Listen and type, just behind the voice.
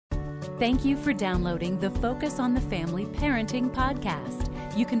Thank you for downloading the Focus on the Family Parenting Podcast.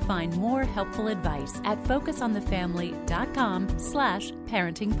 You can find more helpful advice at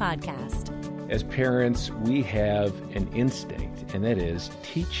focusonthefamily.com/parenting podcast. As parents, we have an instinct, and that is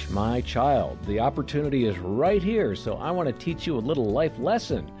teach my child. The opportunity is right here, so I want to teach you a little life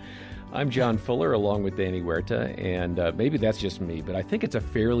lesson. I'm John Fuller, along with Danny Huerta, and maybe that's just me, but I think it's a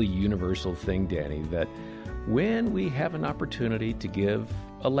fairly universal thing, Danny, that when we have an opportunity to give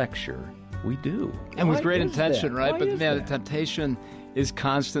a lecture, we do. And with great intention, right? But man, the temptation is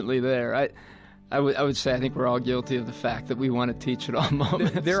constantly there. I would say I think we're all guilty of the fact that we want to teach at all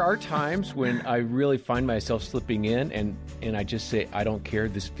moments. There are times when I really find myself slipping in and I just say, I don't care,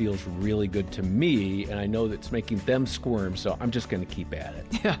 this feels really good to me, and I know that's making them squirm, so I'm just going to keep at it.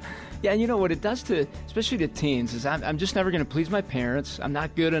 Yeah, and you know what it does to, especially to teens, is I'm just never going to please my parents. I'm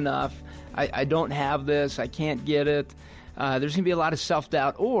not good enough. I don't have this. I can't get it. There's going to be a lot of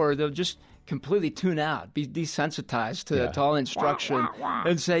self-doubt, or they'll just completely tune out, be desensitized to all instruction,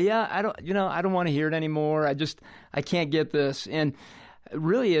 and say, "Yeah, I don't want to hear it anymore. I can't get this." And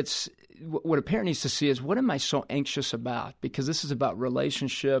really, it's what a parent needs to see is, what am I so anxious about? Because this is about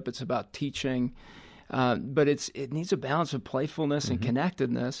relationship, it's about teaching, but it needs a balance of playfulness and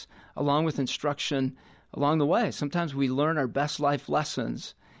connectedness, along with instruction along the way. Sometimes we learn our best life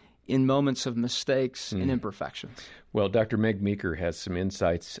lessons in moments of mistakes and imperfections. Well, Dr. Meg Meeker has some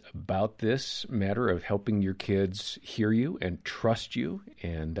insights about this matter of helping your kids hear you and trust you.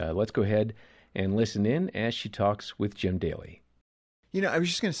 And let's go ahead and listen in as she talks with Jim Daly. You know, I was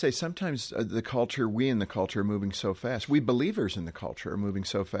just going to say, sometimes we in the culture are moving so fast. We believers in the culture are moving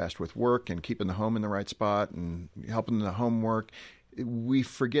so fast with work and keeping the home in the right spot and helping the homework. We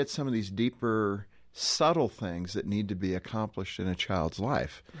forget some of these deeper, subtle things that need to be accomplished in a child's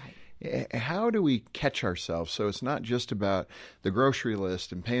life. Right. How do we catch ourselves so it's not just about the grocery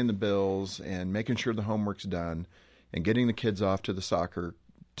list and paying the bills and making sure the homework's done and getting the kids off to the soccer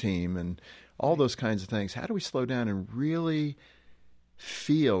team and all those kinds of things? How do we slow down and really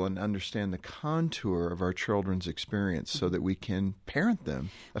feel and understand the contour of our children's experience so that we can parent them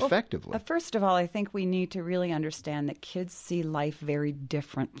effectively? First of all, I think we need to really understand that kids see life very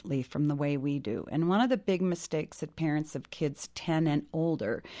differently from the way we do. And one of the big mistakes that parents of kids 10 and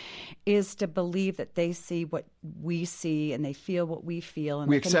older is to believe that they see what we see and they feel what we feel.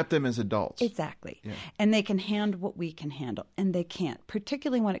 And we accept them as adults. Exactly. Yeah. And they can handle what we can handle. And they can't,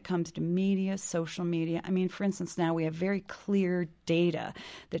 particularly when it comes to media, social media. I mean, for instance, now we have very clear data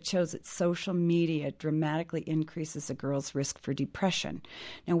that shows that social media dramatically increases a girl's risk for depression.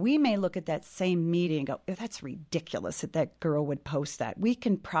 Now, we may look at that same media and go, oh, that's ridiculous that girl would post that. We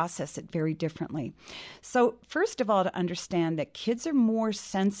can process it very differently. So, first of all, to understand that kids are more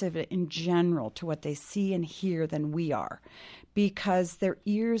sensitive in general to what they see and hear than we are, because their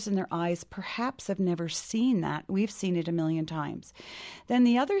ears and their eyes perhaps have never seen that. We've seen it a million times. Then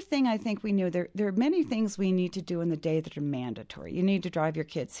the other thing I think we knew, there are many things we need to do in the day that are mandatory. You need to drive your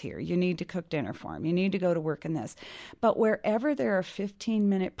kids here. You need to cook dinner for them. You need to go to work in this. But wherever there are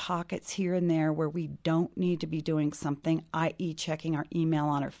 15-minute pockets here and there where we don't need to be doing something, i.e. checking our email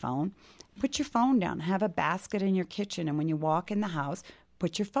on our phone, put your phone down. Have a basket in your kitchen, and when you walk in the house,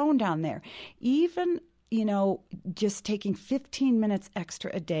 put your phone down there. Even just taking 15 minutes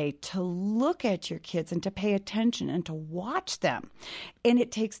extra a day to look at your kids and to pay attention and to watch them. And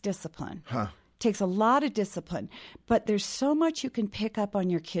it takes discipline. Takes a lot of discipline, but there's so much you can pick up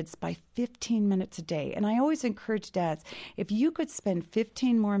on your kids by 15 minutes a day. And I always encourage dads, if you could spend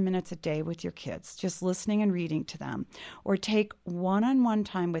 15 more minutes a day with your kids, just listening and reading to them, or take one-on-one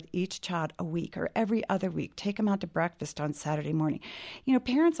time with each child a week or every other week, take them out to breakfast on Saturday morning. You know,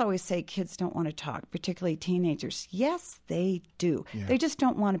 parents always say kids don't want to talk, particularly teenagers. Yes, they do. Yeah. They just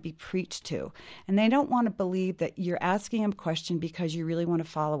don't want to be preached to. And they don't want to believe that you're asking them a question because you really want to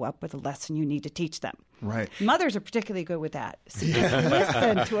follow up with a lesson you need to teach them. Right. Mothers are particularly good with that. So just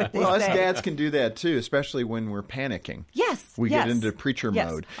listen to what they say. Well, us dads can do that too, especially when we're panicking. Yes. We get into preacher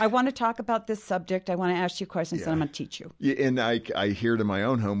mode. I want to talk about this subject. I want to ask you questions, and I'm going to teach you. Yeah, and I hear it in my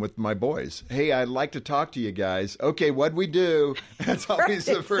own home with my boys. Hey, I'd like to talk to you guys. Okay, what'd we do? That's always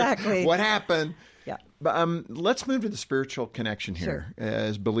the first. Exactly. What happened? Yeah. But let's move to the spiritual connection here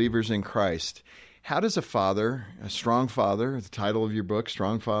as believers in Christ. How does a father, a strong father, the title of your book,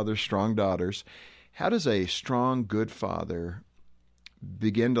 Strong Fathers, Strong Daughters, how does a strong, good father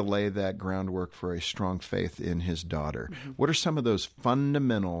begin to lay that groundwork for a strong faith in his daughter? Mm-hmm. What are some of those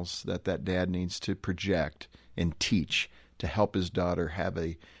fundamentals that dad needs to project and teach to help his daughter have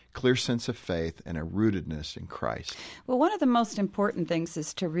a clear sense of faith and a rootedness in Christ? Well, one of the most important things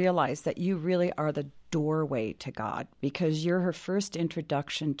is to realize that you really are the doorway to God, because you're her first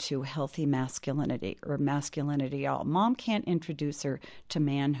introduction to healthy masculinity, or masculinity at all. Mom can't introduce her to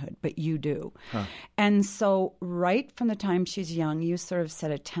manhood, but you do. And so right from the time she's young, you sort of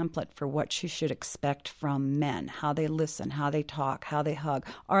set a template for what she should expect from men, how they listen, how they talk, how they hug.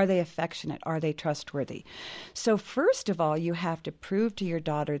 Are they affectionate? Are they trustworthy? So first of all, you have to prove to your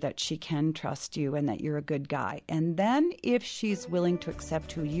daughter that she can trust you and that you're a good guy. And then if she's willing to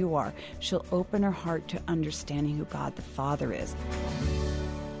accept who you are, she'll open her heart to understanding who God the Father is.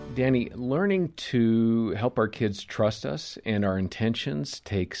 Danny, learning to help our kids trust us and our intentions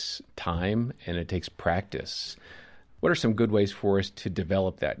takes time and it takes practice. What are some good ways for us to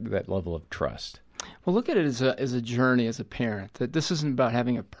develop that level of trust? Well, look at it as a journey as a parent, that this isn't about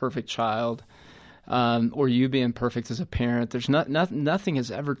having a perfect child or you being perfect as a parent. There's nothing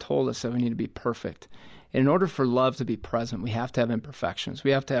has ever told us that we need to be perfect. In order for love to be present, we have to have imperfections.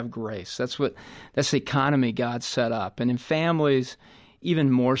 We have to have grace. That's the economy God set up. And in families, even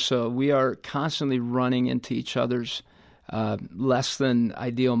more so, we are constantly running into each other's less than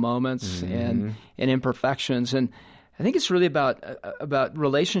ideal moments and imperfections. And I think it's really about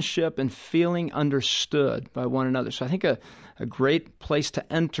relationship and feeling understood by one another. So I think a great place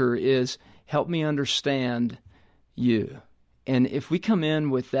to enter is help me understand you. And if we come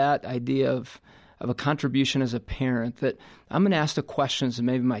in with that idea of a contribution as a parent, that I'm going to ask the questions that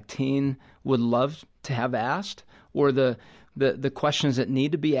maybe my teen would love to have asked, or the questions that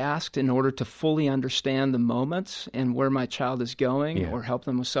need to be asked in order to fully understand the moments and where my child is going, or help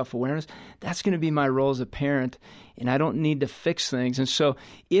them with self-awareness. That's going to be my role as a parent, and I don't need to fix things. And so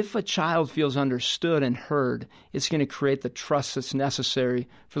if a child feels understood and heard, it's going to create the trust that's necessary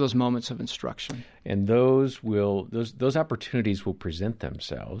for those moments of instruction. And those opportunities will present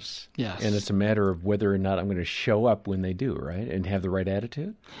themselves. Yes. And it's a matter of whether or not I'm going to show up when they do, right? And have the right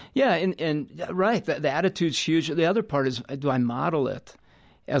attitude? Yeah, and right, the attitude's huge. The other part is, do I model it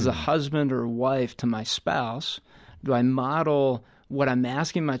as a husband or wife to my spouse? Do I model what I'm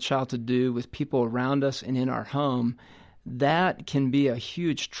asking my child to do with people around us and in our home? That can be a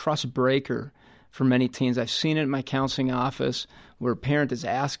huge trust breaker for many teens. I've seen it in my counseling office where a parent is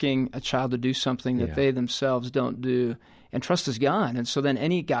asking a child to do something that they themselves don't do, and trust is gone. And so then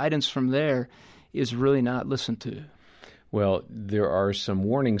any guidance from there is really not listened to. Well, there are some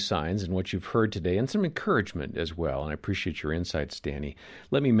warning signs in what you've heard today and some encouragement as well, and I appreciate your insights, Danny.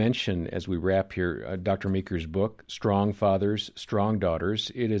 Let me mention, as we wrap here, Dr. Meeker's book, Strong Fathers, Strong Daughters.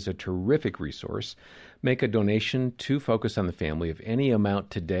 It is a terrific resource. Make a donation to Focus on the Family of any amount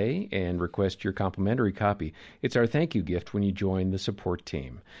today and request your complimentary copy. It's our thank you gift when you join the support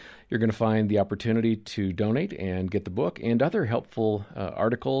team. You're going to find the opportunity to donate and get the book and other helpful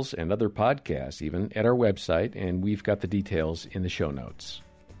articles and other podcasts even at our website, and we've got the details in the show notes.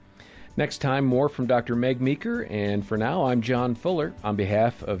 Next time, more from Dr. Meg Meeker, and for now, I'm John Fuller. On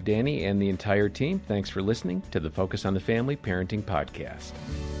behalf of Danny and the entire team, thanks for listening to the Focus on the Family Parenting Podcast.